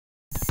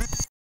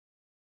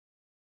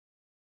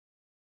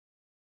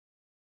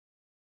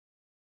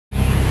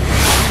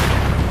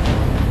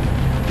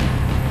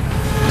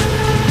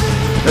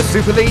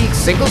Superleague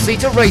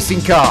single-seater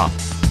racing car.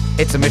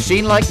 It's a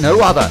machine like no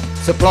other,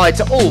 supplied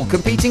to all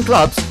competing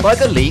clubs by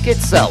the league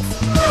itself.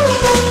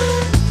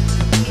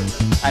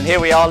 And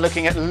here we are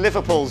looking at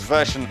Liverpool's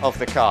version of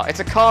the car. It's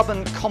a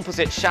carbon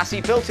composite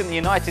chassis built in the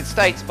United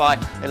States by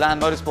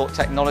Élan Motorsports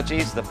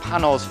Technologies, the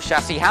Panos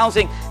chassis,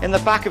 housing in the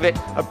back of it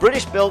a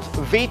British-built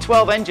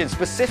V12 engine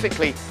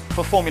specifically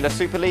for Formula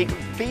Superleague.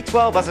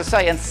 V12, as I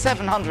say, and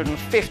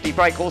 750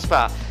 brake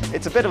horsepower.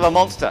 It's a bit of a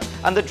monster.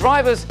 And the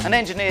drivers and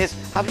engineers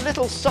have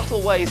little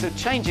subtle ways of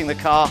changing the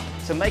car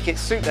to make it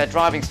suit their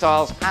driving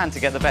styles and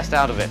to get the best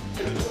out of it.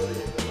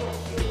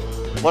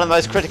 One of the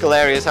most critical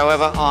areas,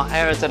 however, are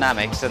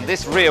aerodynamics, and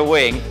this rear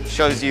wing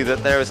shows you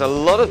that there is a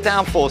lot of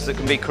downforce that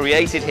can be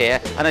created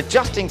here, and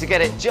adjusting to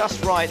get it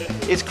just right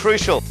is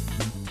crucial.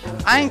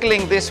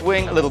 Angling this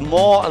wing a little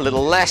more, a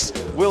little less,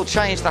 will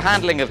change the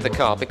handling of the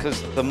car,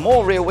 because the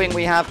more rear wing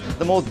we have,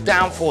 the more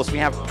downforce we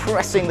have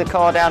pressing the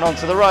car down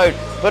onto the road,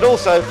 but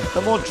also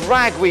the more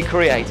drag we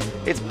create.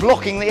 It's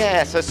blocking the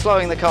air, so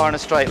slowing the car in a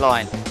straight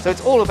line. So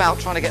it's all about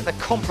trying to get the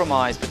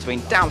compromise between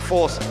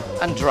downforce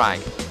and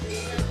drag.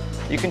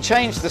 You can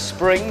change the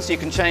springs, you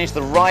can change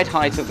the ride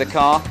height of the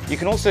car, you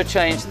can also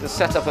change the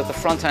setup of the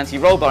front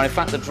anti-roll bar. In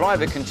fact, the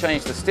driver can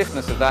change the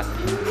stiffness of that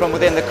from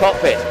within the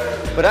cockpit.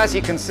 But as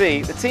you can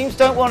see, the teams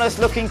don't want us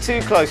looking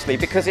too closely,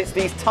 because it's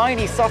these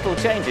tiny subtle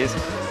changes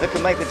that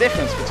can make the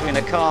difference between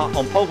a car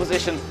on pole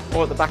position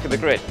or at the back of the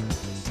grid.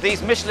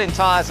 These Michelin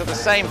tyres are the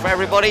same for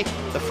everybody.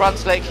 The front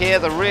slick here,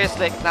 the rear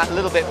slick that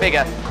little bit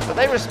bigger, but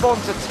they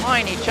respond to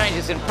tiny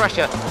changes in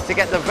pressure to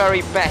get the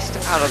very best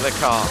out of the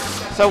car.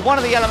 So one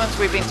of the elements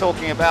we've been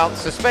talking about,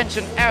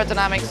 suspension,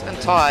 aerodynamics and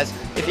tyres.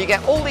 If you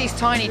get all these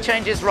tiny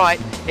changes right,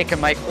 it can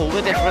make all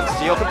the difference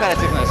to your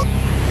competitiveness.